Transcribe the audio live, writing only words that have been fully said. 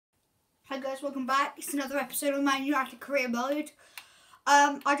Hi guys, welcome back. It's another episode of Man United Career Mode.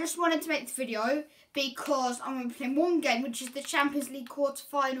 I just wanted to make this video because I'm going to be playing one game, which is the Champions League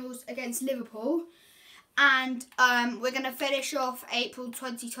quarter-finals against Liverpool. And we're going to finish off April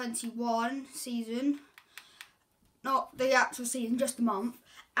 2021 season. Not the actual season, just a month.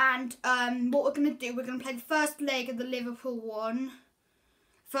 And what we're going to do, we're going to play the first leg of the Liverpool one.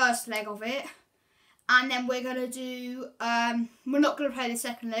 First leg of it. And then we're going to do, we're not going to play the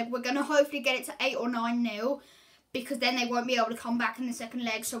second leg. We're going to hopefully get it to 8 or 9-0. Because then they won't be able to come back in the second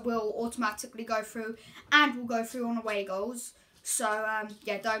leg. So we'll automatically go through. And we'll go through on away goals. So,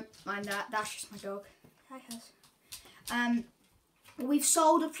 yeah, don't mind that. That's just my dog. Hi, guys. We've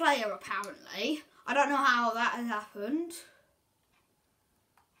sold a player, apparently. I don't know how that has happened.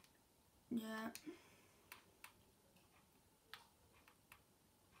 Yeah.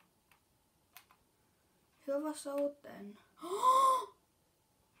 Who have I sold then?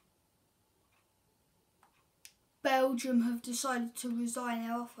 Belgium have decided to resign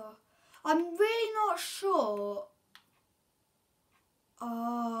their offer. I'm really not sure.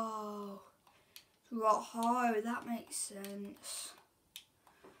 Oh. Rojo, that makes sense.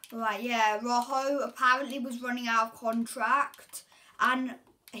 Right, yeah, Rojo apparently was running out of contract. And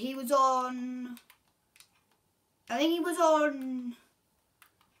he was on... I think he was on...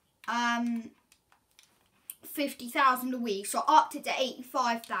 50,000 a week, so I upped it to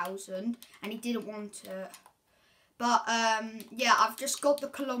 85,000, and he didn't want it. But yeah, I've just got the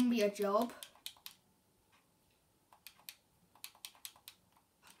Colombia job.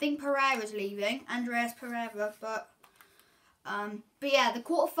 I think Pereira's leaving, Andreas Pereira, but yeah, the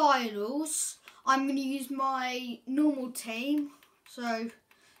quarterfinals. I'm gonna use my normal team, so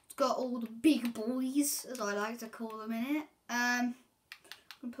it's got all the big boys, as I like to call them in it. I'm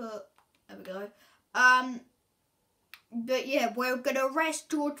gonna put, there we go. But yeah, we're going to rest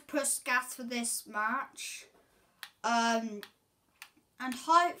George Puskas for this match. And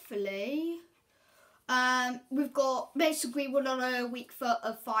hopefully, we've got, basically we're on a week for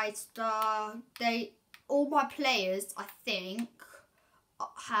a 5-star. All my players, I think,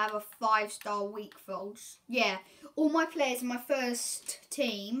 have a 5-star week for. Yeah, all my players in my first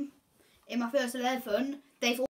team, in my first 11, they've